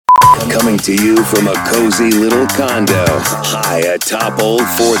Coming to you from a cozy little condo high atop Old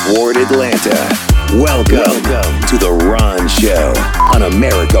Fourth Ward, Atlanta. Welcome to The Ron Show on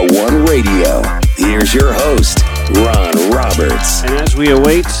America One Radio. Here's your host, Ron Roberts. And as we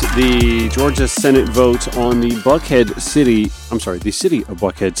await the Georgia Senate vote on the the City of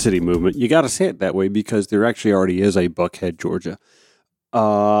Buckhead City movement, you got to say it that way because there actually already is a Buckhead, Georgia.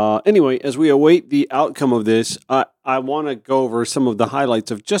 Anyway, as we await the outcome of this, I want to go over some of the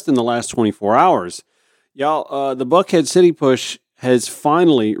highlights of just in the last 24 hours. Y'all, the Buckhead City push has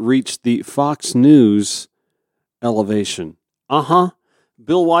finally reached the Fox News elevation.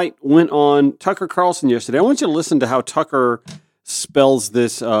 Bill White went on Tucker Carlson yesterday. I want you to listen to how Tucker spells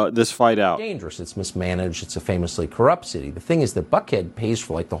this fight out. Dangerous. It's mismanaged. It's a famously corrupt city. The thing is that Buckhead pays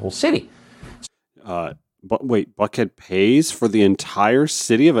for like the whole city. But wait, Buckhead pays for the entire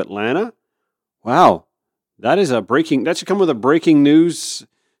city of Atlanta? Wow. That should come with a breaking news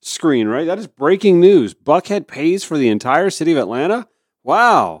screen, right? That is breaking news. Buckhead pays for the entire city of Atlanta?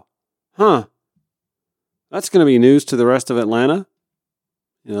 Wow. Huh. That's going to be news to the rest of Atlanta.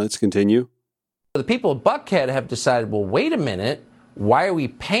 Let's continue. The people of Buckhead have decided, well, wait a minute. Why are we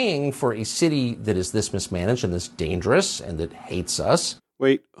paying for a city that is this mismanaged and this dangerous and that hates us?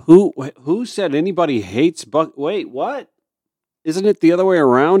 Wait, who said anybody hates Wait, what? Isn't it the other way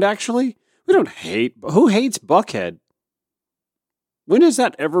around, actually? We don't hate... Who hates Buckhead? When does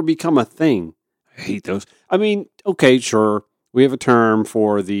that ever become a thing? I hate those. I mean, okay, sure. We have a term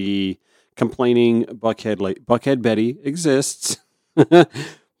for the complaining Buckhead. Buckhead Betty exists.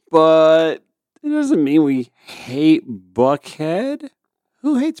 But it doesn't mean we hate Buckhead.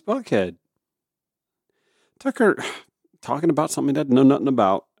 Who hates Buckhead? Tucker... talking about something he doesn't know nothing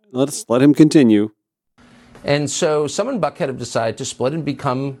about. Let's let him continue. And so some in Buckhead have decided to split and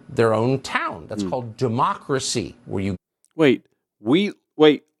become their own town. That's called democracy. Wait.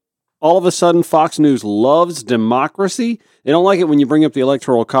 All of a sudden, Fox News loves democracy? They don't like it when you bring up the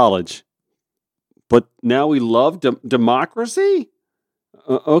Electoral College. But now we love democracy?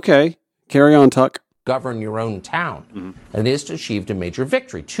 Okay. Carry on, Tuck. Govern your own town. Mm-hmm. And it has achieved a major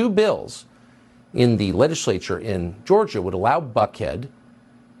victory. 2 bills in the legislature in Georgia would allow Buckhead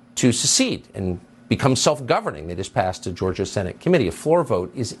to secede and become self-governing. They just passed a Georgia Senate committee. A floor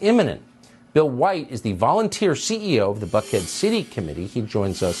vote is imminent. Bill White is the volunteer CEO of the Buckhead City Committee. He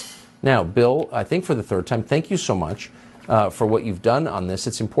joins us now. Bill, I think for the third time, thank you so much for what you've done on this.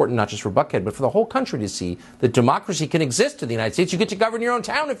 It's important not just for Buckhead, but for the whole country to see that democracy can exist in the United States. You get to govern your own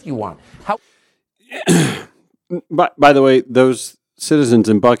town if you want. By the way, those citizens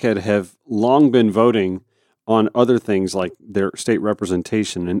in Buckhead have long been voting on other things like their state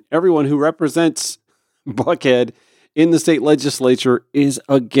representation, and everyone who represents Buckhead in the state legislature is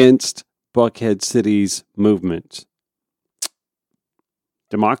against Buckhead City's movement.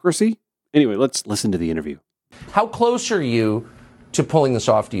 Democracy? Anyway, let's listen to the interview. How close are you to pulling this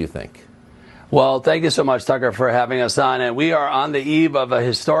off, do you think? Well, thank you so much, Tucker, for having us on. And we are on the eve of a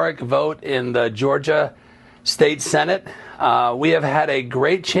historic vote in the Georgia State Senate. We have had a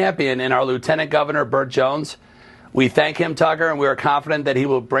great champion in our Lieutenant Governor, Burt Jones. We thank him, Tucker, and we are confident that he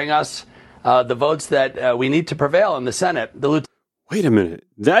will bring us the votes that we need to prevail in the Senate. Wait a minute.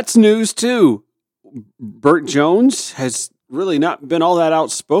 That's news, too. Burt Jones has really not been all that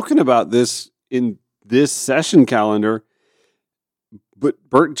outspoken about this in this session calendar. But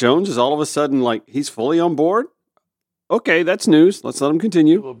Burt Jones is all of a sudden like he's fully on board? Okay, that's news. Let's let him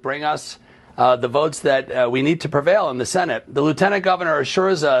continue. He will bring us the votes that we need to prevail in the Senate. The Lieutenant Governor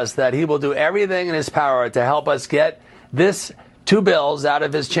assures us that he will do everything in his power to help us get this 2 bills out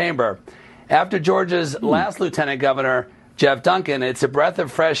of his chamber. After Georgia's last Lieutenant Governor, Jeff Duncan, it's a breath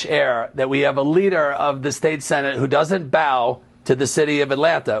of fresh air that we have a leader of the state Senate who doesn't bow to the city of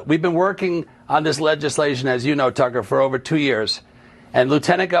Atlanta. We've been working on this legislation, as you know, Tucker, for over 2 years. And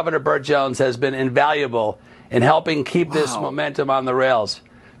Lieutenant Governor Burt Jones has been invaluable in helping keep this momentum on the rails.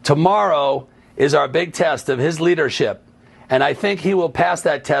 Tomorrow is our big test of his leadership, and I think he will pass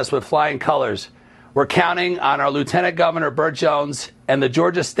that test with flying colors. We're counting on our Lieutenant Governor Burt Jones and the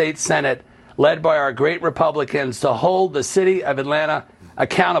Georgia State Senate, led by our great Republicans, to hold the city of Atlanta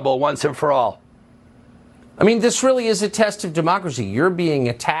accountable once and for all. I mean, this really is a test of democracy. You're being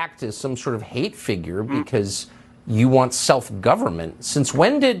attacked as some sort of hate figure because you want self-government. Since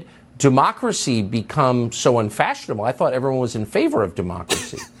when did democracy become so unfashionable? I thought everyone was in favor of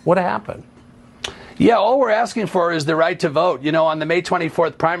democracy. What happened? Yeah, all we're asking for is the right to vote. You know, on the May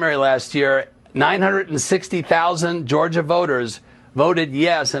 24th primary last year, 960,000 Georgia voters voted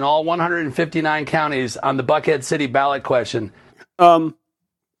yes in all 159 counties on the Buckhead City ballot question.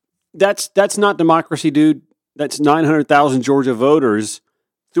 That's not democracy, dude. That's 900,000 Georgia voters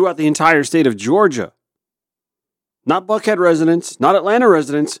throughout the entire state of Georgia. Not Buckhead residents, not Atlanta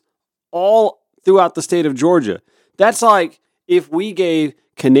residents, all throughout the state of Georgia. That's like if we gave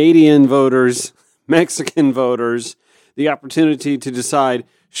Canadian voters, Mexican voters, the opportunity to decide,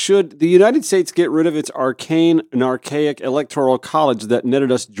 should the United States get rid of its arcane and archaic electoral college that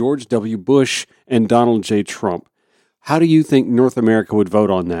netted us George W. Bush and Donald J. Trump? How do you think North America would vote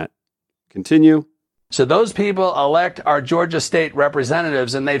on that? Continue. So those people elect our Georgia state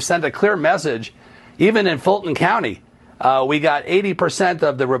representatives, and they've sent a clear message. Even in Fulton County, we got 80%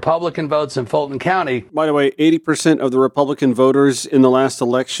 of the Republican votes in Fulton County. By the way, 80% of the Republican voters in the last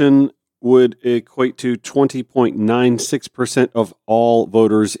election would equate to 20.96% of all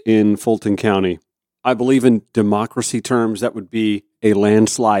voters in Fulton County. I believe in democracy terms, that would be a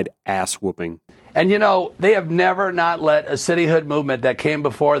landslide ass whooping. And, you know, they have never not let a cityhood movement that came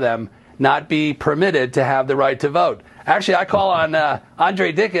before them not be permitted to have the right to vote. Actually, I call on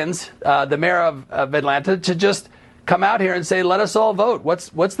Andre Dickens, the mayor of Atlanta, to just come out here and say, let us all vote.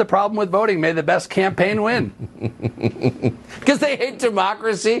 What's the problem with voting? May the best campaign win. Because they hate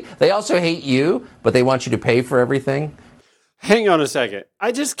democracy. They also hate you, but they want you to pay for everything. Hang on a second.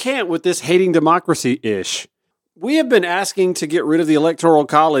 I just can't with this hating democracy-ish. We have been asking to get rid of the Electoral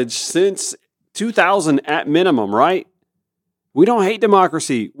College since 2000 at minimum, right? We don't hate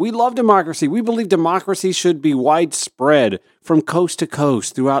democracy. We love democracy. We believe democracy should be widespread from coast to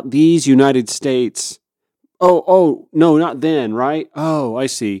coast throughout these United States. Oh, no, not then, right? Oh, I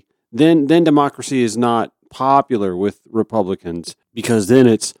see. Then democracy is not popular with Republicans because then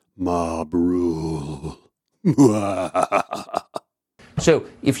it's mob rule. So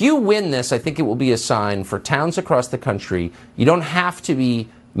if you win this, I think it will be a sign for towns across the country. You don't have to be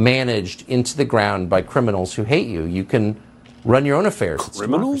managed into the ground by criminals who hate you. You can run your own affairs.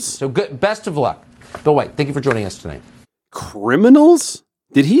 Criminals? So good. Best of luck. Bill White, thank you for joining us tonight. Criminals?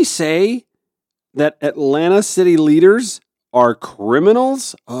 Did he say that Atlanta city leaders are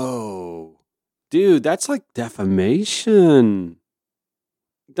criminals? Oh, dude, that's like defamation.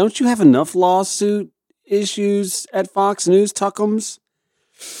 Don't you have enough lawsuit issues at Fox News, Tuckums?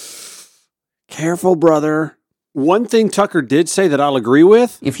 Careful, brother. One thing Tucker did say that I'll agree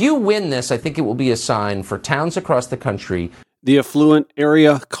with. If you win this, I think it will be a sign for towns across the country. The affluent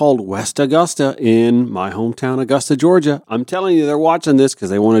area called West Augusta in my hometown, Augusta, Georgia. I'm telling you, they're watching this because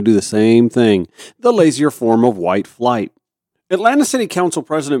they want to do the same thing. The lazier form of white flight. Atlanta City Council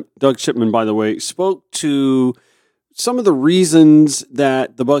President Doug Shipman, by the way, spoke to some of the reasons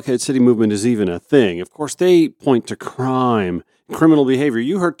that the Buckhead City movement is even a thing. Of course, they point to crime, criminal behavior.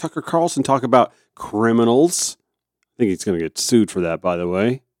 You heard Tucker Carlson talk about criminals. I think he's going to get sued for that, by the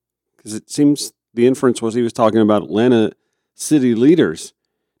way, because it seems the inference was he was talking about Atlanta city leaders.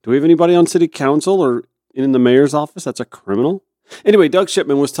 Do we have anybody on city council or in the mayor's office that's a criminal? Anyway, Doug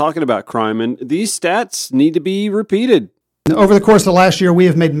Shipman was talking about crime, and these stats need to be repeated. Over the course of the last year, we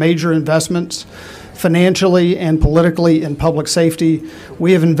have made major investments financially and politically in public safety.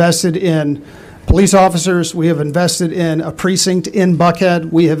 We have invested in police officers. We have invested in a precinct in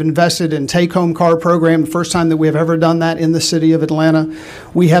Buckhead. We have invested in take-home car program, the first time that we have ever done that in the city of Atlanta.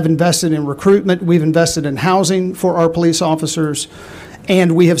 We have invested in recruitment. We've invested in housing for our police officers,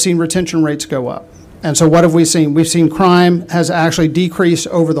 and we have seen retention rates go up. And so what have we seen? We've seen crime has actually decreased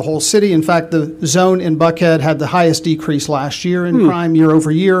over the whole city. In fact, the zone in Buckhead had the highest decrease last year in crime year over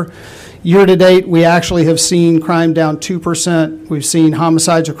year. Year to date, we actually have seen crime down 2%. We've seen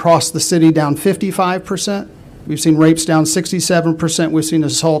homicides across the city down 55%. We've seen rapes down 67%. We've seen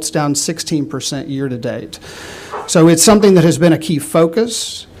assaults down 16% year to date. So it's something that has been a key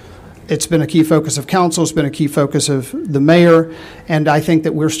focus. It's been a key focus of council. It's been a key focus of the mayor. And I think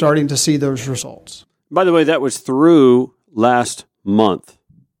that we're starting to see those results. By the way, that was through last month,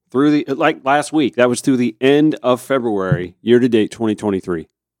 last week. That was through the end of February, year to date, 2023.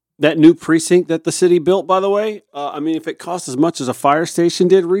 That new precinct that the city built, by the way, if it cost as much as a fire station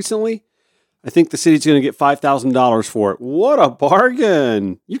did recently, I think the city's going to get $5,000 for it. What a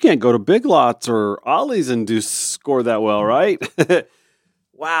bargain! You can't go to Big Lots or Ollie's and score that well, right?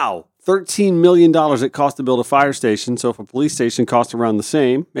 Wow. $13 million it cost to build a fire station. So if a police station costs around the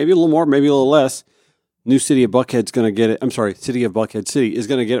same, maybe a little more, maybe a little less, new city of Buckhead's going to get it. City of Buckhead City is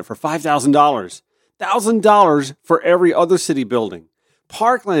going to get it for $5,000. $1,000 for every other city building.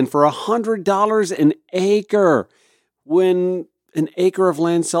 Parkland for $100 an acre. When an acre of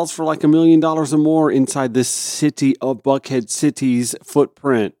land sells for like $1 million or more inside this city of Buckhead City's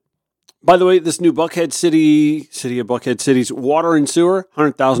footprint. By the way, this new Buckhead City of Buckhead City's water and sewer,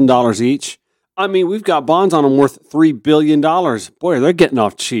 $100,000 each. We've got bonds on them worth $3 billion. Boy, they're getting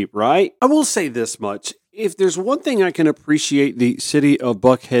off cheap, right? I will say this much. if there's one thing I can appreciate the city of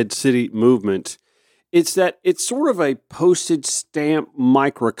Buckhead City movement, it's that it's sort of a postage stamp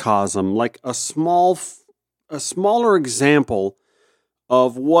microcosm, like a smaller example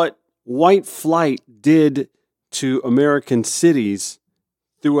of what white flight did to American cities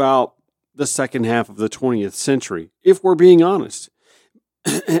throughout the second half of the 20th century, if we're being honest.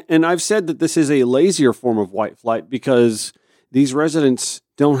 And I've said that this is a lazier form of white flight because these residents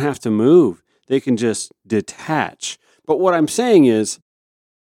don't have to move. They can just detach. But what I'm saying is,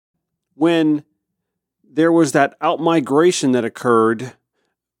 when there was that outmigration that occurred,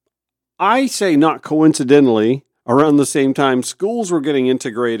 I say not coincidentally, around the same time schools were getting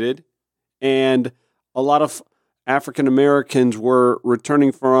integrated and a lot of African Americans were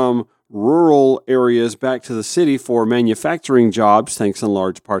returning from rural areas back to the city for manufacturing jobs, thanks in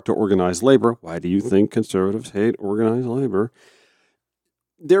large part to organized labor. Why do you think conservatives hate organized labor?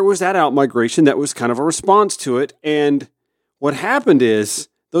 There was that outmigration that was kind of a response to it. And what happened is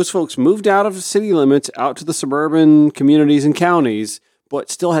those folks moved out of the city limits, out to the suburban communities and counties,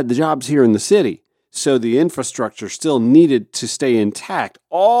 but still had the jobs here in the city. So the infrastructure still needed to stay intact.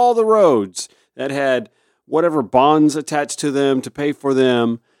 All the roads that had whatever bonds attached to them to pay for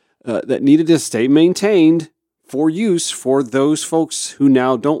them, that needed to stay maintained for use for those folks who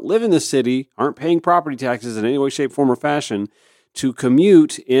now don't live in the city, aren't paying property taxes in any way, shape, form, or fashion, to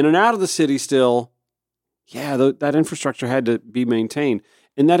commute in and out of the city still. Yeah, that infrastructure had to be maintained.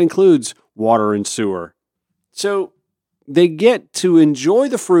 And that includes water and sewer. So they get to enjoy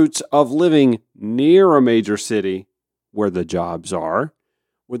the fruits of living near a major city where the jobs are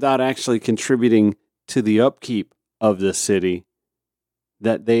without actually contributing to the upkeep of the city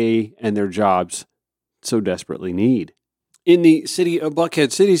that they and their jobs so desperately need. In the city of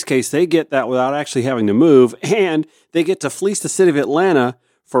Buckhead City's case, they get that without actually having to move, and they get to fleece the city of Atlanta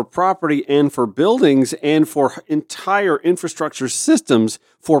for property and for buildings and for entire infrastructure systems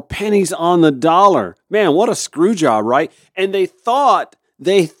for pennies on the dollar. Man, what a screw job, right? And they thought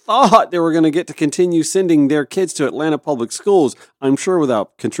they were going to get to continue sending their kids to Atlanta public schools, I'm sure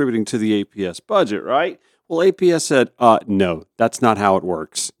without contributing to the APS budget, right? Well, APS said, no, that's not how it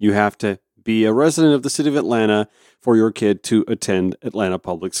works. You have to be a resident of the city of Atlanta for your kid to attend Atlanta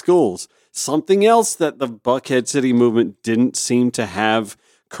public schools. Something else that the Buckhead City movement didn't seem to have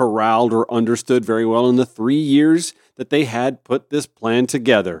corralled or understood very well in the 3 years that they had put this plan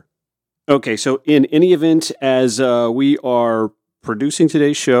together. Okay, so in any event, as we are producing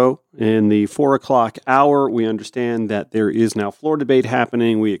today's show in the 4 o'clock hour, we understand that there is now floor debate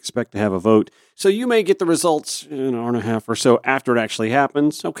happening. We expect to have a vote. So you may get the results in an hour and a half or so after it actually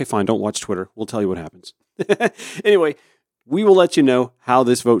happens. Okay, fine. Don't watch Twitter. We'll tell you what happens. Anyway, we will let you know how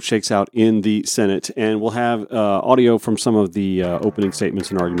this vote shakes out in the Senate, and we'll have audio from some of the opening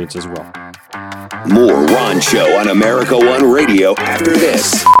statements and arguments as well. More Ron Show on America One Radio after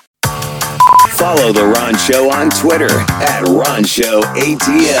this. Follow The Ron Show on Twitter at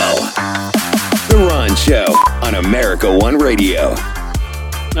RonShowATL. The Ron Show on America One Radio.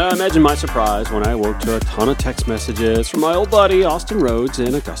 Imagine my surprise when I woke to a ton of text messages from my old buddy, Austin Rhodes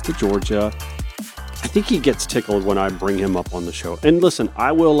in Augusta, Georgia. I think he gets tickled when I bring him up on the show. And listen,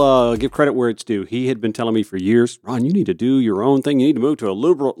 I will give credit where it's due. He had been telling me for years, Ron, you need to do your own thing. You need to move to a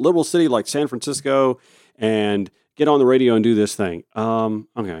liberal city like San Francisco and get on the radio and do this thing.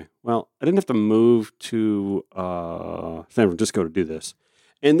 Okay, well, I didn't have to move to San Francisco to do this.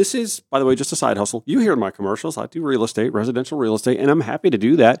 And this is, by the way, just a side hustle. You hear in my commercials, I do real estate, residential real estate, and I'm happy to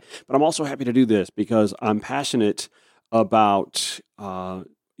do that. But I'm also happy to do this because I'm passionate about our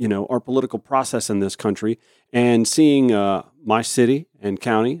political process in this country and seeing my city and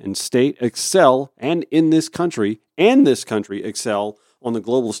county and state excel, and in this country excel on the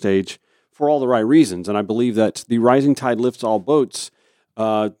global stage for all the right reasons. And I believe that the rising tide lifts all boats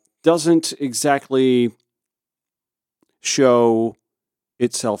doesn't exactly show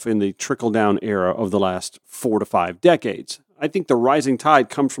itself in the trickle-down era of the last 4 to 5 decades. I think the rising tide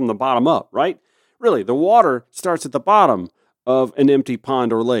comes from the bottom up, right? Really, the water starts at the bottom of an empty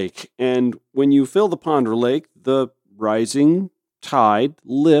pond or lake. And when you fill the pond or lake, the rising tide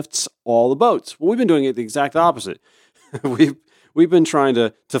lifts all the boats. Well, we've been doing it the exact opposite. We've been trying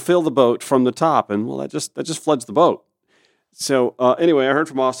to fill the boat from the top, and well, that just floods the boat. So anyway, I heard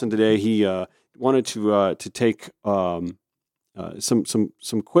from Austin today. He wanted to take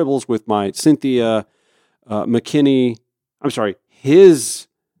some quibbles with my Cynthia McKinney. I'm sorry, his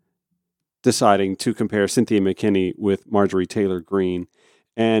deciding to compare Cynthia McKinney with Marjorie Taylor Greene.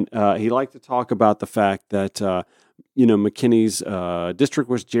 And he liked to talk about the fact that, McKinney's district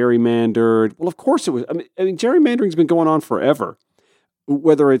was gerrymandered. Well, of course it was. I mean, gerrymandering's been going on forever.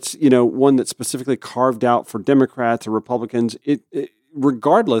 whether it's, one that's specifically carved out for Democrats or Republicans,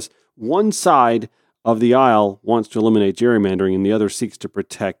 regardless, one side of the aisle wants to eliminate gerrymandering and the other seeks to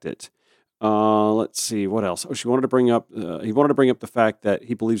protect it. Let's see, what else? Oh, he wanted to bring up the fact that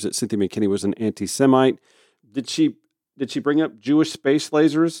he believes that Cynthia McKinney was an anti-Semite. Did she bring up Jewish space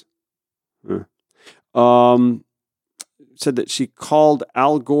lasers? Said that she called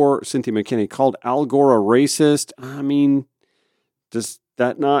Cynthia McKinney called Al Gore a racist. I mean, does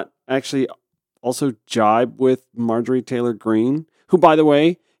that not actually also jibe with Marjorie Taylor Greene, who, by the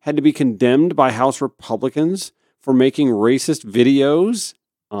way, had to be condemned by House Republicans for making racist videos?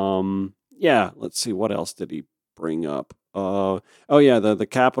 Let's see, what else did he bring up? The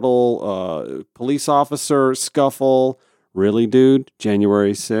Capitol police officer scuffle. Really, dude?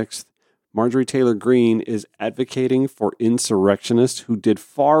 January 6th. Marjorie Taylor Greene is advocating for insurrectionists who did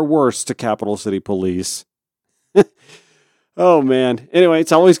far worse to Capitol City police. Oh, man. Anyway,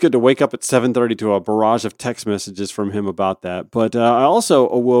 it's always good to wake up at 7:30 to a barrage of text messages from him about that. But I also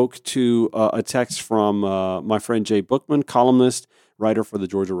awoke to a text from my friend Jay Bookman, columnist, writer for the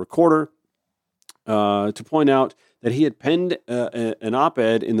Georgia Recorder, to point out that he had penned an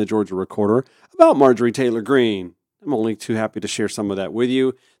op-ed in the Georgia Recorder about Marjorie Taylor Greene. I'm only too happy to share some of that with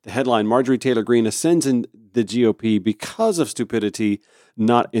you. The headline, Marjorie Taylor Greene ascends in the GOP because of stupidity,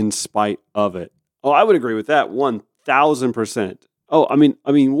 not in spite of it. Oh, I would agree with that 1,000%. Oh, I mean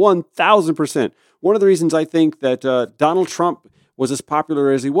 1,000%. One of the reasons I think that Donald Trump was as popular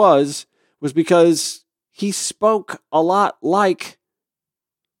as he was because he spoke a lot like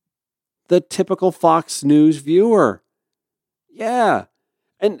the typical Fox News viewer. Yeah.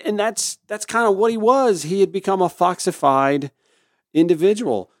 And that's kind of what he was. He had become a foxified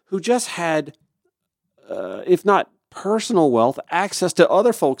individual who just had, if not personal wealth, access to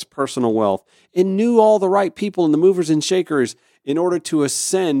other folks' personal wealth, and knew all the right people and the movers and shakers in order to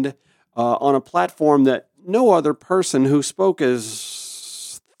ascend on a platform that no other person who spoke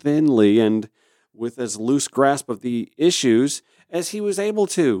as thinly and with as loose grasp of the issues as he was able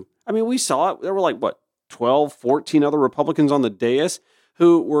to. I mean, we saw it. There were 12, 14 other Republicans on the dais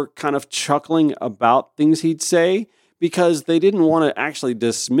who were kind of chuckling about things he'd say because they didn't want to actually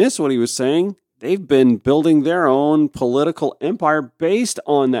dismiss what he was saying. They've been building their own political empire based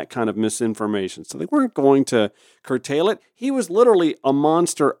on that kind of misinformation. So they weren't going to curtail it. He was literally a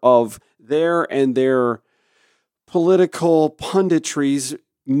monster of their political punditry's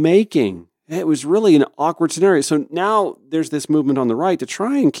making. It was really an awkward scenario. So now there's this movement on the right to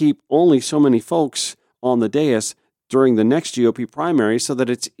try and keep only so many folks on the dais during the next GOP primary so that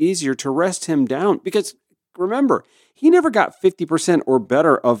it's easier to rest him down. Because remember, he never got 50% or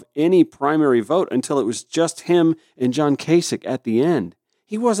better of any primary vote until it was just him and John Kasich at the end.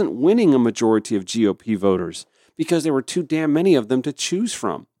 He wasn't winning a majority of GOP voters because there were too damn many of them to choose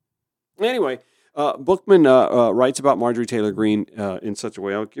from. Anyway, Bookman writes about Marjorie Taylor Greene in such a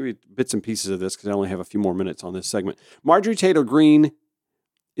way. I'll give you bits and pieces of this because I only have a few more minutes on this segment. Marjorie Taylor Greene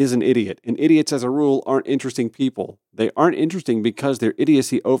is an idiot, and idiots, as a rule, aren't interesting people. They aren't interesting because their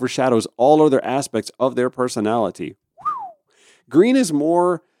idiocy overshadows all other aspects of their personality. Greene is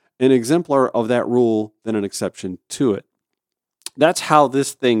more an exemplar of that rule than an exception to it. That's how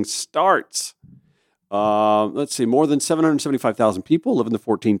this thing starts. Let's see, more than 775,000 people live in the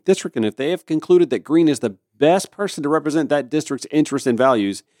 14th district, and if they have concluded that Greene is the best person to represent that district's interests and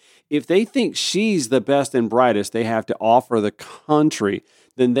values, if they think she's the best and brightest they have to offer the country,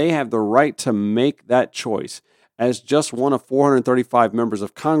 then they have the right to make that choice. As just one of 435 members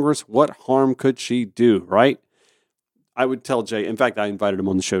of Congress, what harm could she do, right? I would tell Jay, in fact, I invited him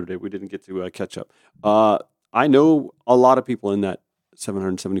on the show today. We didn't get to catch up. I know a lot of people in that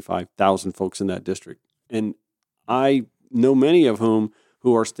 775,000 folks in that district. And I know many of whom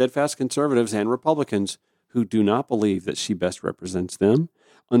who are steadfast conservatives and Republicans who do not believe that she best represents them.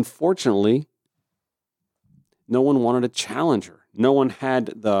 Unfortunately, no one wanted to challenge her. No one had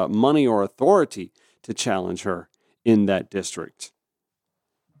the money or authority to challenge her in that district.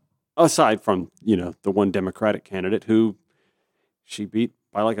 Aside from, the one Democratic candidate who she beat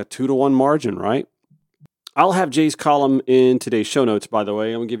by a 2-1 margin, right? I'll have Jay's column in today's show notes, by the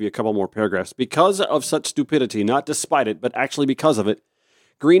way. I'm going to give you a couple more paragraphs. Because of such stupidity, not despite it, but actually because of it,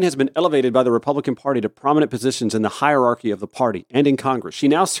 Greene has been elevated by the Republican Party to prominent positions in the hierarchy of the party and in Congress. She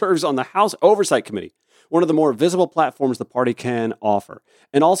now serves on the House Oversight Committee, one of the more visible platforms the party can offer,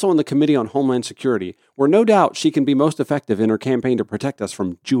 and also on the Committee on Homeland Security, where no doubt she can be most effective in her campaign to protect us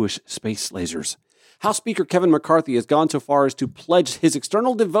from Jewish space lasers. House Speaker Kevin McCarthy has gone so far as to pledge his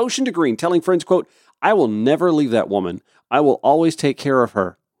external devotion to Greene, telling friends, quote, "I will never leave that woman. I will always take care of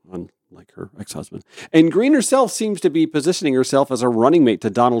her," like her ex-husband. And Greene herself seems to be positioning herself as a running mate to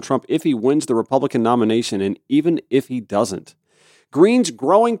Donald Trump if he wins the Republican nomination, and even if he doesn't. Greene's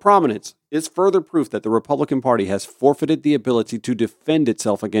growing prominence is further proof that the Republican Party has forfeited the ability to defend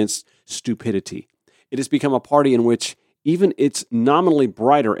itself against stupidity. It has become a party in which even its nominally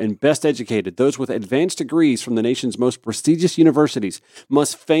brighter and best educated, those with advanced degrees from the nation's most prestigious universities,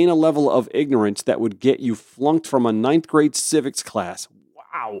 must feign a level of ignorance that would get you flunked from a 9th grade civics class.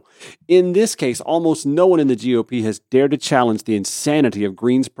 Wow. In this case, almost no one in the GOP has dared to challenge the insanity of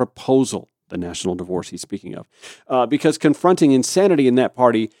Greene's proposal, the national divorce he's speaking of, because confronting insanity in that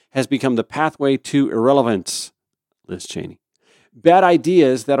party has become the pathway to irrelevance. Liz Cheney. Bad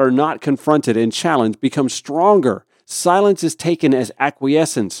ideas that are not confronted and challenged become stronger. Silence is taken as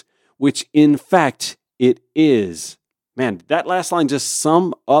acquiescence, which in fact it is. Man, that last line just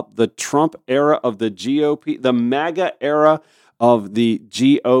sum up the Trump era of the GOP, the MAGA era of the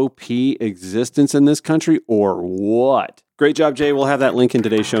GOP existence in this country, or what? Great job, Jay. We'll have that link in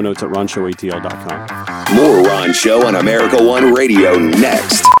today's show notes at ronshowatl.com. More Ron Show on America One Radio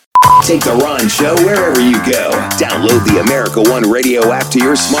next. Take the Ron Show wherever you go. Download the America One Radio app to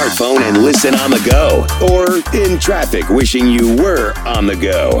your smartphone and listen on the go. Or in traffic wishing you were on the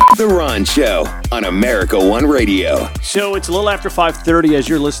go. The Ron Show on America One Radio. So it's a little after 5:30 as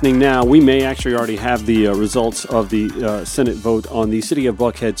you're listening now. We may actually already have the results of the Senate vote on the City of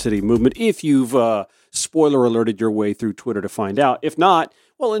Buckhead City movement if you've spoiler alerted your way through Twitter to find out. If not,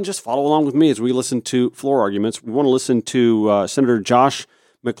 well, then just follow along with me as we listen to floor arguments. We want to listen to Senator Josh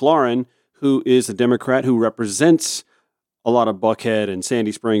McLaurin, who is a Democrat who represents a lot of Buckhead and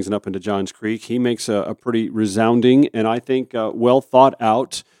Sandy Springs and up into Johns Creek. He makes a pretty resounding and I think well thought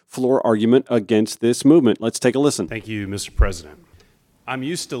out floor argument against this movement. Let's take a listen. Thank you, Mr. President. I'm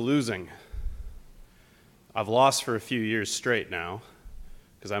used to losing. I've lost for a few years straight now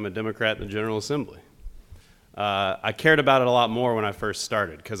because I'm a Democrat in the General Assembly. I cared about it a lot more when I first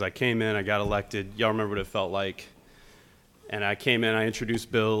started because I came in, I got elected. Y'all remember what it felt like. And I came in, I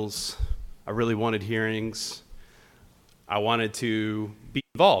introduced bills. I really wanted hearings. I wanted to be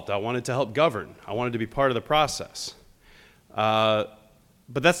involved. I wanted to help govern. I wanted to be part of the process. But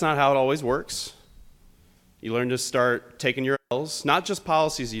that's not how it always works. You learn to start taking your L's, not just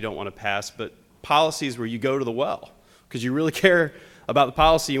policies you don't want to pass, but policies where you go to the well. Because you really care about the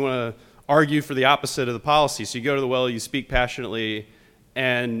policy, you want to argue for the opposite of the policy. So you go to the well, you speak passionately.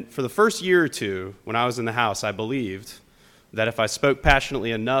 And for the first year or two, when I was in the House, I believed that if I spoke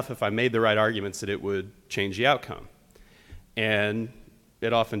passionately enough, if I made the right arguments, that it would change the outcome. And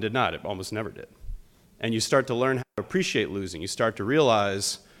it often did not. It almost never did. And you start to learn how to appreciate losing. You start to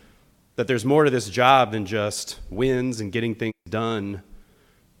realize that there's more to this job than just wins and getting things done.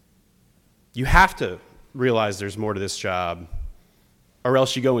 You have to realize there's more to this job, or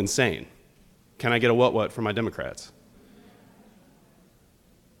else you go insane. Can I get a what from my Democrats?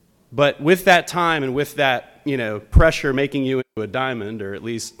 But with that time and with that, pressure making you into a diamond, or at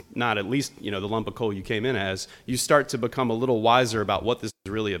least, the lump of coal you came in as, you start to become a little wiser about what this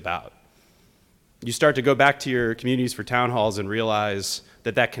is really about. You start to go back to your communities for town halls and realize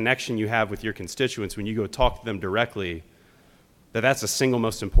that connection you have with your constituents when you go talk to them directly, that's the single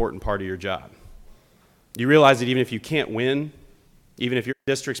most important part of your job. You realize that even if you can't win, even if your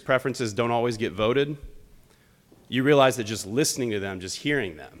district's preferences don't always get voted, you realize that just listening to them, just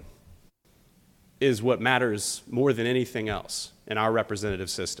hearing them, is what matters more than anything else in our representative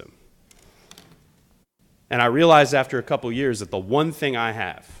system. And I realized after a couple years that the one thing I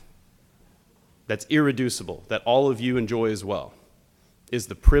have that's irreducible, that all of you enjoy as well, is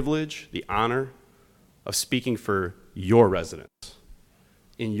the privilege, the honor of speaking for your residents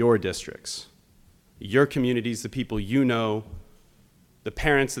in your districts, your communities, the people you know, the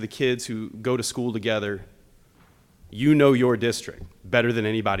parents of the kids who go to school together. You know your district better than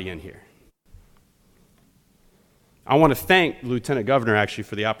anybody in here. I want to thank the Lieutenant Governor, actually,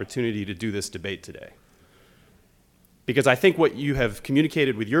 for the opportunity to do this debate today. Because I think what you have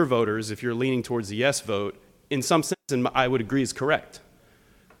communicated with your voters, if you're leaning towards the yes vote, in some sense, and I would agree, is correct.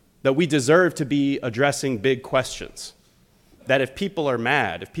 That we deserve to be addressing big questions. That if people are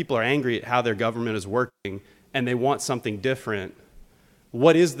mad, if people are angry at how their government is working, and they want something different,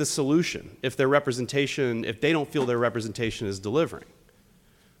 what is the solution if they don't feel their representation is delivering?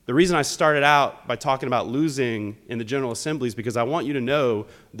 The reason I started out by talking about losing in the General Assembly is because I want you to know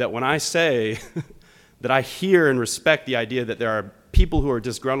that when I say that I hear and respect the idea that there are people who are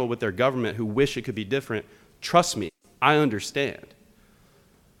disgruntled with their government who wish it could be different, trust me, I understand.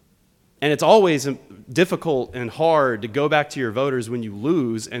 And it's always difficult and hard to go back to your voters when you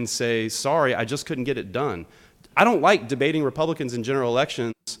lose and say, sorry, I just couldn't get it done. I don't like debating Republicans in general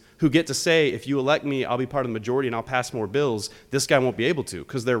elections who get to say, if you elect me, I'll be part of the majority and I'll pass more bills. This guy won't be able to,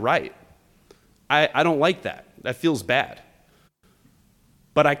 because they're right. I don't like that. That feels bad.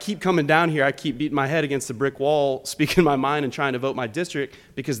 But I keep coming down here, I keep beating my head against the brick wall, speaking my mind and trying to vote my district,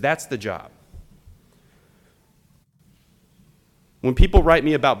 because that's the job. When people write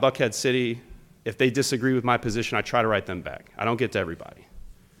me about Buckhead City, if they disagree with my position, I try to write them back. I don't get to everybody.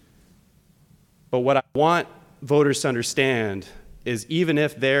 But what I want voters to understand is even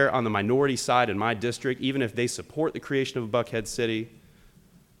if they're on the minority side in my district, even if they support the creation of Buckhead City,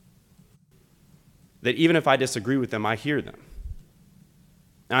 that even if I disagree with them, I hear them.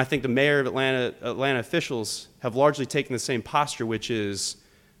 And I think the mayor of Atlanta officials have largely taken the same posture, which is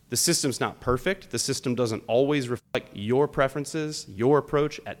the system's not perfect. The system doesn't always reflect your preferences, your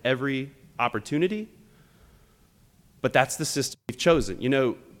approach at every opportunity. But that's the system we've chosen. You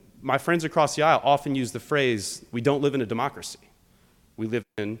know, my friends across the aisle often use the phrase, we don't live in a democracy. We live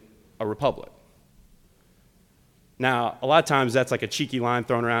in a republic. Now, a lot of times that's like a cheeky line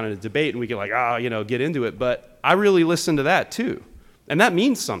thrown around in a debate and we get like, get into it. But I really listen to that too. And that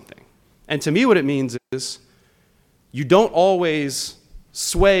means something. And to me, what it means is you don't always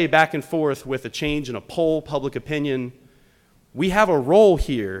sway back and forth with a change in a poll, public opinion. We have a role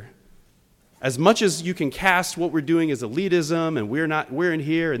here. As much as you can cast what we're doing as elitism and we're in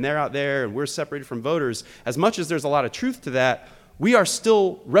here and they're out there and we're separated from voters, as much as there's a lot of truth to that, we are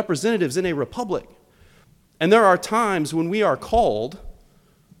still representatives in a republic. And there are times when we are called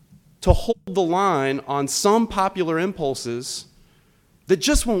to hold the line on some popular impulses that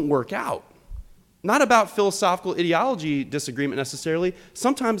just won't work out. Not about philosophical ideology disagreement necessarily.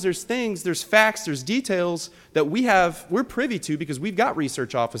 Sometimes there's things, there's facts, there's details that we're privy to because we've got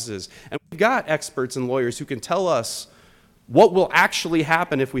research offices and we've got experts and lawyers who can tell us what will actually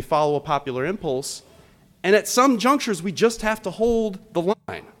happen if we follow a popular impulse. And at some junctures, we just have to hold the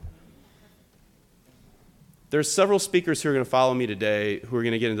line. There's several speakers who are going to follow me today who are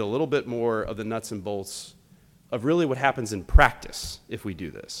going to get into a little bit more of the nuts and bolts of really what happens in practice if we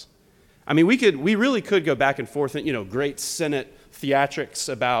do this. I mean, we really could go back and forth and, great Senate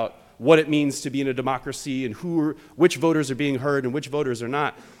theatrics about what it means to be in a democracy and which voters are being heard and which voters are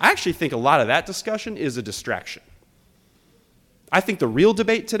not. I actually think a lot of that discussion is a distraction. I think the real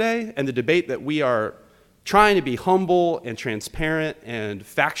debate today and the debate that we are trying to be humble and transparent and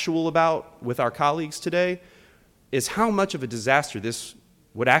factual about with our colleagues today is how much of a disaster this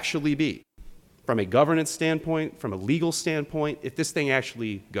would actually be from a governance standpoint, from a legal standpoint, if this thing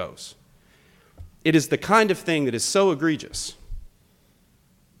actually goes. It is the kind of thing that is so egregious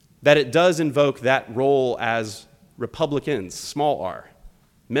that it does invoke that role as Republicans, small r,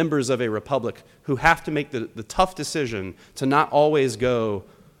 members of a republic who have to make the tough decision to not always go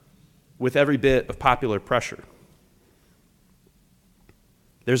with every bit of popular pressure.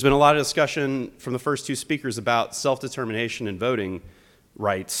 There's been a lot of discussion from the first two speakers about self-determination and voting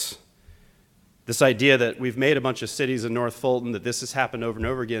rights. This idea that we've made a bunch of cities in North Fulton, that this has happened over and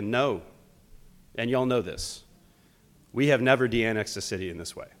over again, no. And y'all know this. We have never de-annexed a city in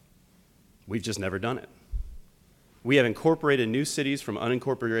this way. We've just never done it. We have incorporated new cities from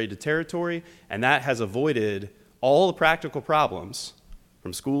unincorporated territory, and that has avoided all the practical problems,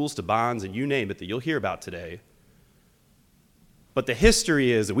 from schools to bonds and you name it, that you'll hear about today. But the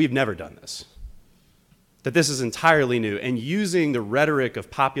history is that we've never done this, that this is entirely new, and using the rhetoric of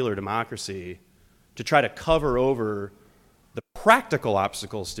popular democracy to try to cover over the practical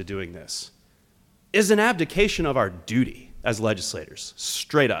obstacles to doing this is an abdication of our duty as legislators,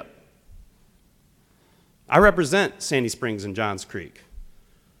 straight up. I represent Sandy Springs and Johns Creek.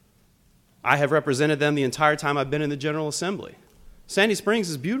 I have represented them the entire time I've been in the General Assembly. Sandy Springs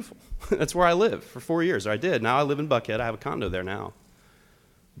is beautiful. That's where I lived for 4 years, or I did. Now I live in Buckhead. I have a condo there now.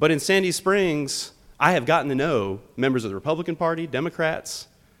 But in Sandy Springs, I have gotten to know members of the Republican Party, Democrats,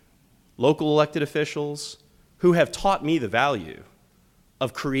 local elected officials, who have taught me the value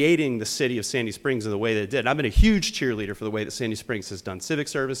of creating the city of Sandy Springs in the way that it did. And I've been a huge cheerleader for the way that Sandy Springs has done civic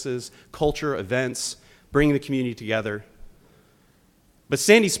services, culture, events, bringing the community together. But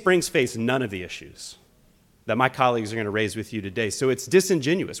Sandy Springs faced none of the issues that my colleagues are going to raise with you today. So it's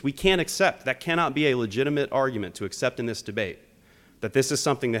disingenuous. We can't accept, that cannot be a legitimate argument to accept in this debate, that this is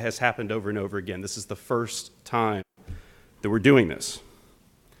something that has happened over and over again. This is the first time that we're doing this.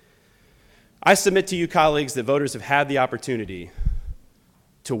 I submit to you, colleagues, that voters have had the opportunity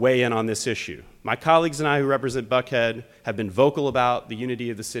to weigh in on this issue. My colleagues and I who represent Buckhead have been vocal about the unity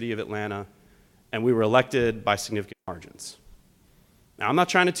of the city of Atlanta, and we were elected by significant margins. Now, I'm not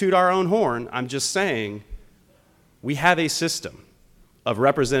trying to toot our own horn. I'm just saying we have a system of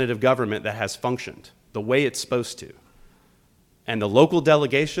representative government that has functioned the way it's supposed to. And the local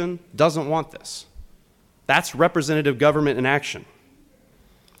delegation doesn't want this. That's representative government in action.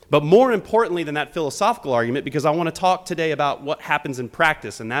 But more importantly than that philosophical argument, because I want to talk today about what happens in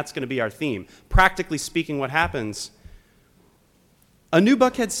practice, and that's going to be our theme. Practically speaking, what happens? A new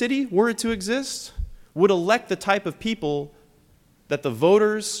Buckhead City, were it to exist, would elect the type of people that the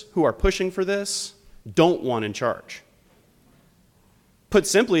voters who are pushing for this don't want in charge. Put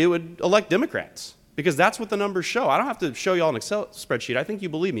simply, it would elect Democrats, because that's what the numbers show. I don't have to show you all an Excel spreadsheet. I think you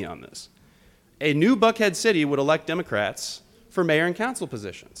believe me on this. A new Buckhead City would elect Democrats for mayor and council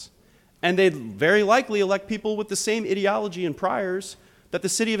positions. And they'd very likely elect people with the same ideology and priors that the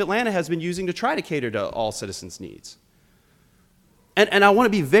city of Atlanta has been using to try to cater to all citizens' needs. And I want to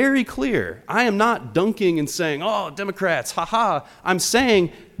be very clear. I am not dunking and saying, oh, Democrats, ha-ha. I'm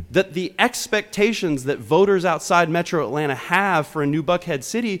saying that the expectations that voters outside Metro Atlanta have for a new Buckhead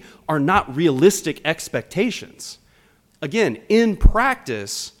City are not realistic expectations. Again, in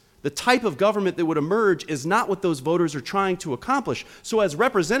practice, the type of government that would emerge is not what those voters are trying to accomplish. So as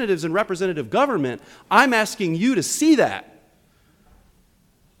representatives in representative government, I'm asking you to see that.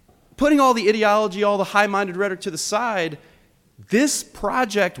 Putting all the ideology, all the high-minded rhetoric to the side, this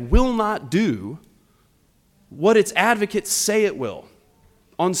project will not do what its advocates say it will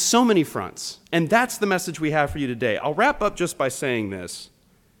on so many fronts. And that's the message we have for you today. I'll wrap up just by saying this.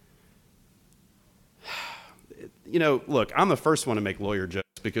 You know, look, I'm the first one to make lawyer jokes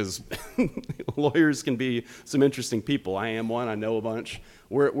because lawyers can be some interesting people. I am one. I know a bunch.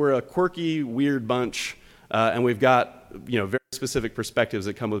 We're a quirky, weird bunch, and we've got, very specific perspectives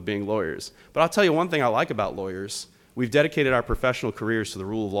that come with being lawyers. But I'll tell you one thing I like about lawyers. We've dedicated our professional careers to the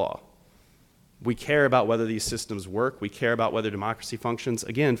rule of law. We care about whether these systems work. We care about whether democracy functions,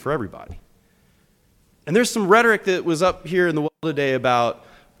 again, for everybody. And there's some rhetoric that was up here in the world today about,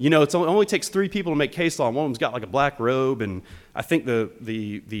 it only takes 3 people to make case law, and one of them's got like a black robe, and I think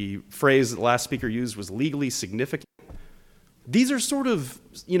the phrase that the last speaker used was legally significant. These are sort of,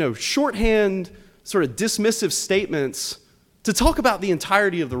 shorthand, sort of dismissive statements to talk about the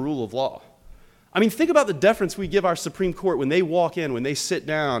entirety of the rule of law. I mean, think about the deference we give our Supreme Court when they walk in, when they sit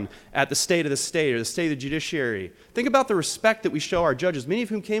down at the state of the state or the state of the judiciary. Think about the respect that we show our judges, many of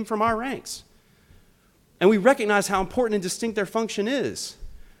whom came from our ranks. And we recognize how important and distinct their function is.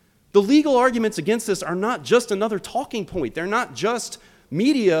 The legal arguments against this are not just another talking point. They're not just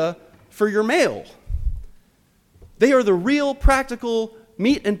media for your mail. They are the real, practical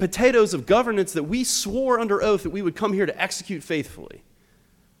meat and potatoes of governance that we swore under oath that we would come here to execute faithfully.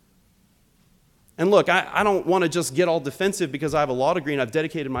 And look, I don't want to just get all defensive because I have a law degree and I've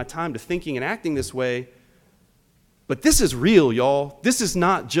dedicated my time to thinking and acting this way. But this is real, y'all. This is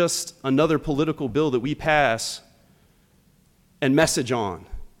not just another political bill that we pass and message on.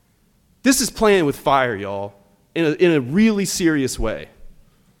 This is playing with fire, y'all, in a really serious way.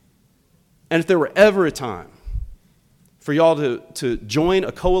 And if there were ever a time for y'all to join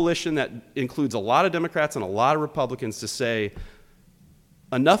a coalition that includes a lot of Democrats and a lot of Republicans to say,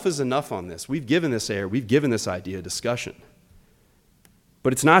 enough is enough on this. We've given this air. We've given this idea a discussion.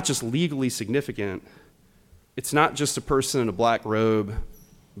 But it's not just legally significant. It's not just a person in a black robe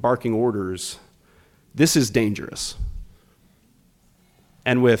barking orders. This is dangerous.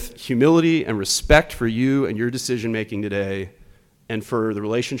 And with humility and respect for you and your decision-making today and for the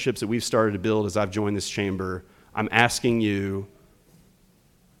relationships that we've started to build as I've joined this chamber, I'm asking you,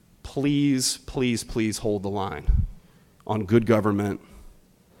 please, please, please hold the line on good government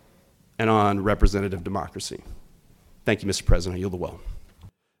and on representative democracy. Thank you, Mr. President. I yield the well.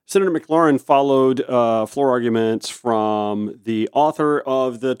 Senator McLaurin followed floor arguments from the author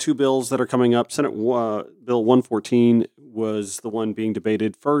of the 2 bills that are coming up. Senate Bill 114 was the one being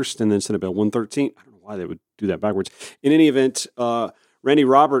debated first, and then Senate Bill 113. I don't know why they would do that backwards. In any event, Randy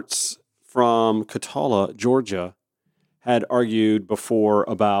Roberts from Catala, Georgia, had argued before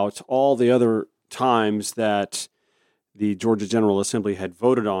about all the other times that the Georgia General Assembly had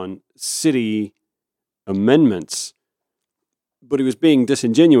voted on city amendments, but he was being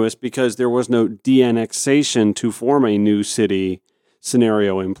disingenuous because there was no de-annexation to form a new city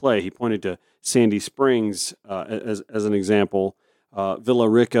scenario in play. He pointed to Sandy Springs as an example, Villa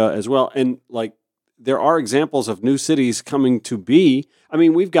Rica as well. And there are examples of new cities coming to be. I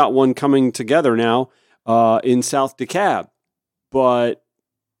mean, we've got one coming together now in South DeKalb, but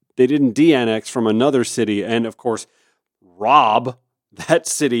they didn't de-annex from another city and, of course, rob that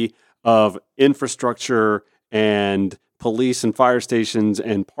city of infrastructure and police and fire stations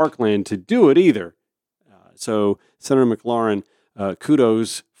and parkland to do it either. So Senator McLaurin,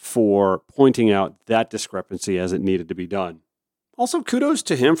 kudos for pointing out that discrepancy as it needed to be done. Also, kudos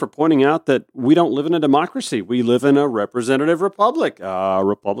to him for pointing out that we don't live in a democracy. We live in a representative republic.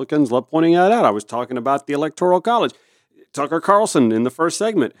 Republicans love pointing that out. I was talking about the Electoral College. Tucker Carlson in the first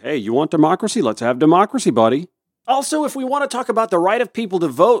segment. Hey, you want democracy? Let's have democracy, buddy. Also, if we want to talk about the right of people to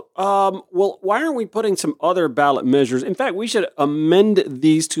vote, well, why aren't we putting some other ballot measures? In fact, we should amend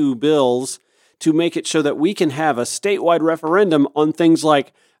these two bills to make it so that we can have a statewide referendum on things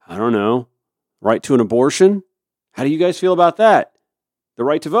like, I don't know, right to an abortion. How do you guys feel about that? The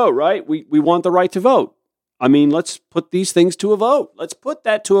right to vote, right? We want the right to vote. I mean, let's put these things to a vote. Let's put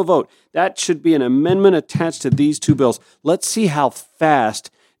that to a vote. That should be an amendment attached to these two bills. Let's see how fast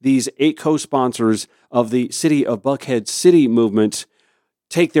these 8 co-sponsors of the City of Buckhead City movement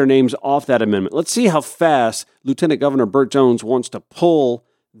take their names off that amendment. Let's see how fast Lieutenant Governor Burt Jones wants to pull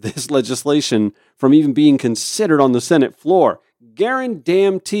this legislation from even being considered on the Senate floor.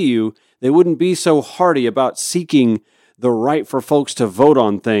 Guarantee you they wouldn't be so hardy about seeking the right for folks to vote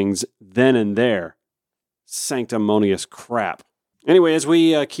on things then and there. Sanctimonious crap. Anyway, as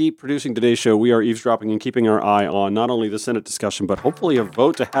we keep producing today's show, we are eavesdropping and keeping our eye on not only the Senate discussion, but hopefully a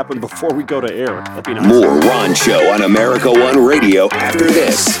vote to happen before we go to air. That'd be nice. More Ron Show on America One Radio after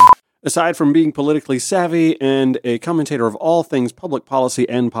this. Aside from being politically savvy and a commentator of all things public policy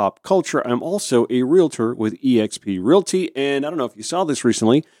and pop culture, I'm also a realtor with eXp Realty. And I don't know if you saw this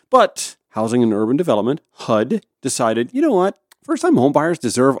recently, but Housing and Urban Development, HUD, decided, you know what? First-time homebuyers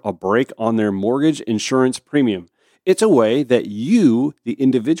deserve a break on their mortgage insurance premium. It's a way that you, the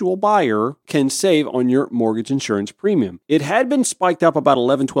individual buyer, can save on your mortgage insurance premium. It had been spiked up about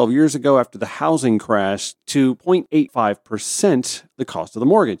 11, 12 years ago after the housing crash to 0.85%, the cost of the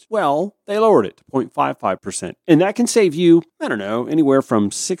mortgage. Well, they lowered it to 0.55%. And that can save you, I don't know, anywhere from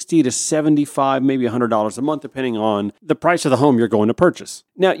 $60 to $75, maybe $100 a month, depending on the price of the home you're going to purchase.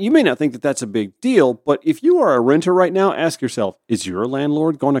 Now, you may not think that that's a big deal, but if you are a renter right now, ask yourself, is your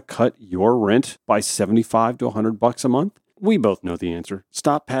landlord going to cut your rent by $75 to $100 a month? We both know the answer.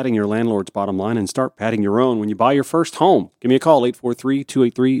 Stop padding your landlord's bottom line and start padding your own when you buy your first home. Give me a call,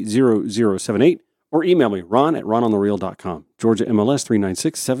 843-283-0078, or email me, ron@rononthereal.com. Georgia MLS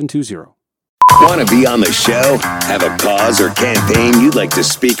 396720. Want to be on the show? Have a cause or campaign you'd like to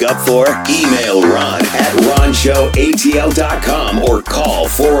speak up for? Email Ron at ronshowatl.com or call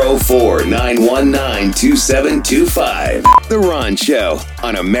 404-919-2725. The Ron Show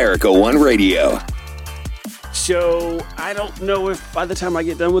on America One Radio. So I don't know if by the time I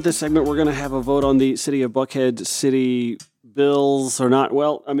get done with this segment, we're going to have a vote on the City of Buckhead City bills or not.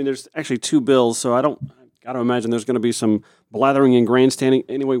 Well, I mean, there's actually 2 bills, so I got to imagine there's going to be some blathering and grandstanding.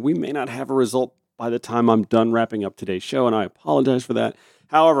 Anyway, we may not have a result by the time I'm done wrapping up today's show, and I apologize for that.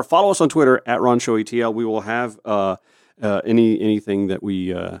 However, follow us on Twitter at RonShowATL. We will have anything that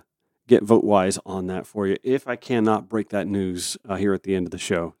we get vote-wise on that for you if I cannot break that news here at the end of the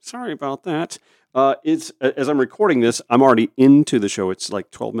show. Sorry about that. It's as I'm recording this, I'm already into the show. It's like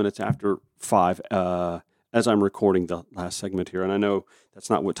 12 minutes after 5 as I'm recording the last segment here. And I know that's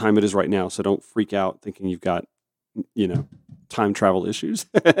not what time it is right now, so don't freak out thinking you've got, time travel issues.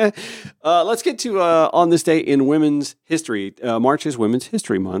 Let's get to on this day in women's history. March is Women's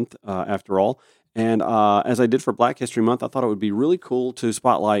History Month, after all. And as I did for Black History Month, I thought it would be really cool to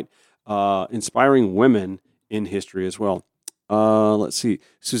spotlight inspiring women in history as well. Let's see.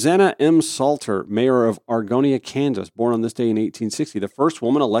 Susanna M. Salter, mayor of Argonia, Kansas, born on this day in 1860, the first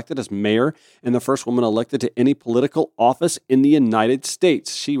woman elected as mayor and the first woman elected to any political office in the United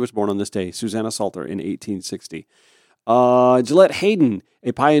States. She was born on this day, Susanna Salter, in 1860. Gillette Hayden,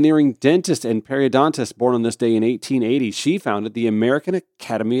 a pioneering dentist and periodontist, born on this day in 1880. She founded the American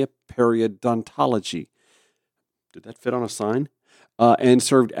Academy of Periodontology. Did that fit on a sign? And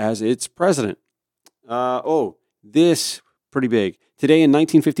served as its president. This... pretty big. Today in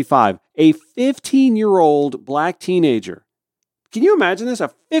 1955, a 15-year-old black teenager. Can you imagine this?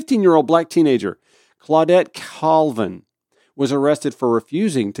 A 15-year-old black teenager, Claudette Colvin, was arrested for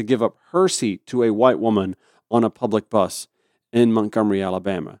refusing to give up her seat to a white woman on a public bus in Montgomery,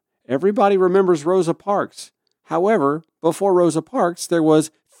 Alabama. Everybody remembers Rosa Parks. However, before Rosa Parks, there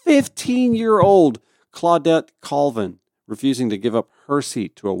was 15-year-old Claudette Colvin refusing to give up her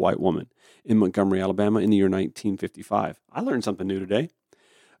seat to a white woman in Montgomery, Alabama in the year 1955. I learned something new today.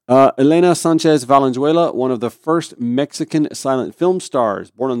 Elena Sanchez Valenzuela, one of the first Mexican silent film stars,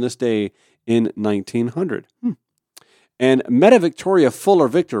 born on this day in 1900. And Meta Victoria Fuller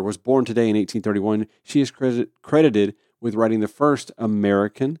Victor was born today in 1831. She is credited with writing the first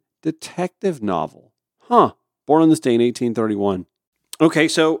American detective novel. Born on this day in 1831. Okay,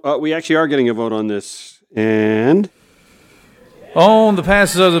 so we actually are getting a vote on this. And... On the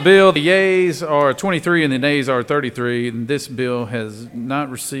passage of the bill, the yeas are 23 and the nays are 33. And this bill has not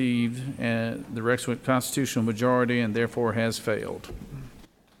received the requisite constitutional majority and therefore has failed.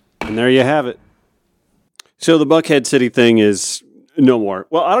 And there you have it. So the Buckhead City thing is no more.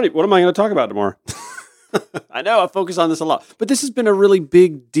 Well, what am I going to talk about tomorrow? I know I focus on this a lot, but this has been a really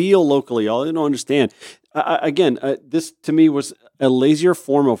big deal locally. Y'all don't understand. This to me was a lazier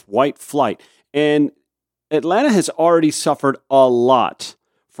form of white flight. And Atlanta has already suffered a lot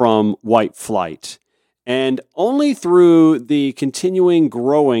from white flight. And only through the continuing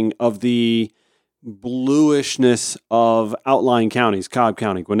growing of the bluishness of outlying counties, Cobb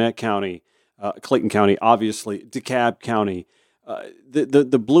County, Gwinnett County, Clayton County, obviously, DeKalb County,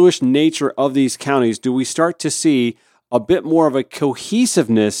 the bluish nature of these counties, do we start to see a bit more of a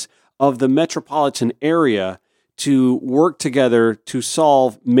cohesiveness of the metropolitan area to work together to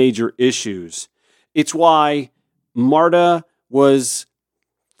solve major issues. It's why MARTA was,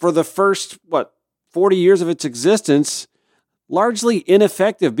 for the first, 40 years of its existence, largely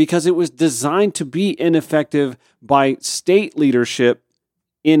ineffective because it was designed to be ineffective by state leadership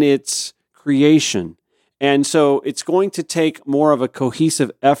in its creation. And so it's going to take more of a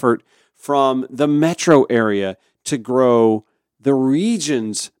cohesive effort from the metro area to grow the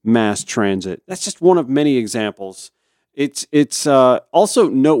region's mass transit. That's just one of many examples. It's also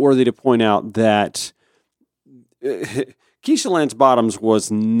noteworthy to point out that Keisha Lance Bottoms was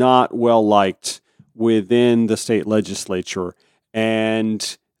not well liked within the state legislature,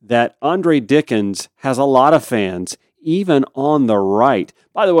 and that Andre Dickens has a lot of fans, even on the right.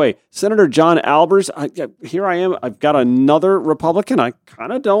 By the way, Senator John Albers, here I am. I've got another Republican I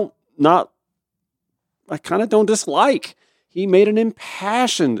kind of don't dislike. He made an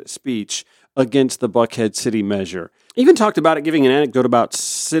impassioned speech against the Buckhead City measure. Even talked about it, giving an anecdote about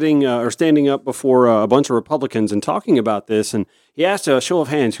sitting or standing up before a bunch of Republicans and talking about this. And he asked a show of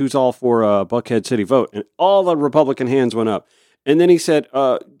hands, who's all for a Buckhead City vote? And all the Republican hands went up. And then he said,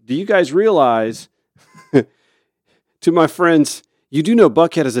 do you guys realize, to my friends, you do know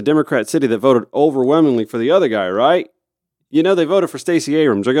Buckhead is a Democrat city that voted overwhelmingly for the other guy, right? You know they voted for Stacey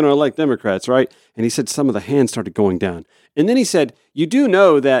Abrams. They're going to elect Democrats, right? And he said some of the hands started going down. And then he said, you do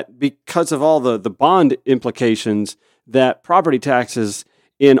know that because of all the bond implications, that property taxes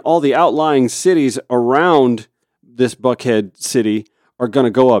in all the outlying cities around this Buckhead City are going to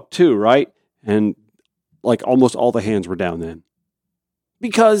go up too, right? And like almost all the hands were down then.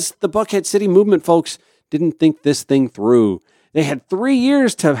 Because the Buckhead City movement folks didn't think this thing through. They had 3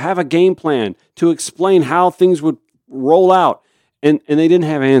 years to have a game plan to explain how things would roll out, and they didn't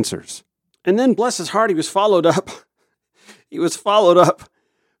have answers. And then, bless his heart, he was followed up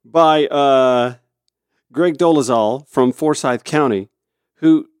by Greg Dolezal from Forsyth County,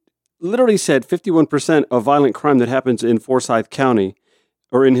 who literally said 51% of violent crime that happens in Forsyth County,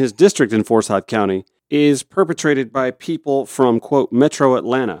 or in his district in Forsyth County, is perpetrated by people from, quote, Metro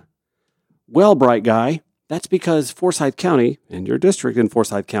Atlanta. Well, bright guy, that's because Forsyth County, and your district in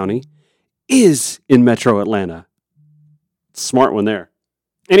Forsyth County, is in Metro Atlanta. Smart one there.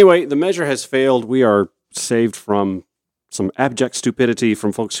 Anyway, the measure has failed. We are saved from some abject stupidity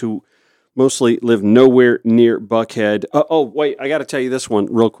from folks who mostly live nowhere near Buckhead. Wait, I got to tell you this one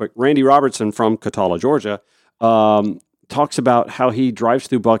real quick. Randy Robertson from Catala, Georgia, talks about how he drives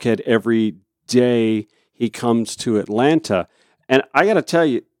through Buckhead every day he comes to Atlanta. And I got to tell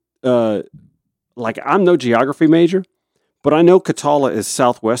you, I'm no geography major, but I know Catala is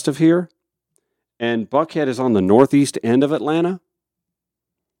southwest of here, and Buckhead is on the northeast end of Atlanta.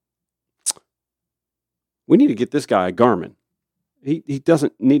 We need to get this guy a Garmin. He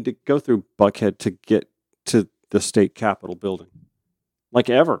doesn't need to go through Buckhead to get to the state capitol building. Like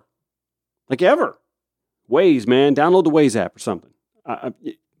ever. Waze, man. Download the Waze app or something.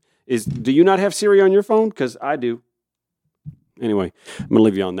 Do you not have Siri on your phone? Because I do. Anyway, I'm going to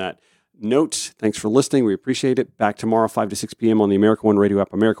leave you on that note. Thanks for listening. We appreciate it. Back tomorrow, 5 to 6 p.m. on the America One Radio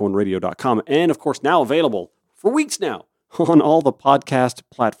app, AmericaOneRadio.com. And, of course, now available for weeks now on all the podcast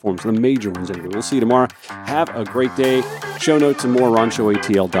platforms, the major ones anyway. We'll see you tomorrow. Have a great day. Show notes and more,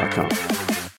 RonShowATL.com.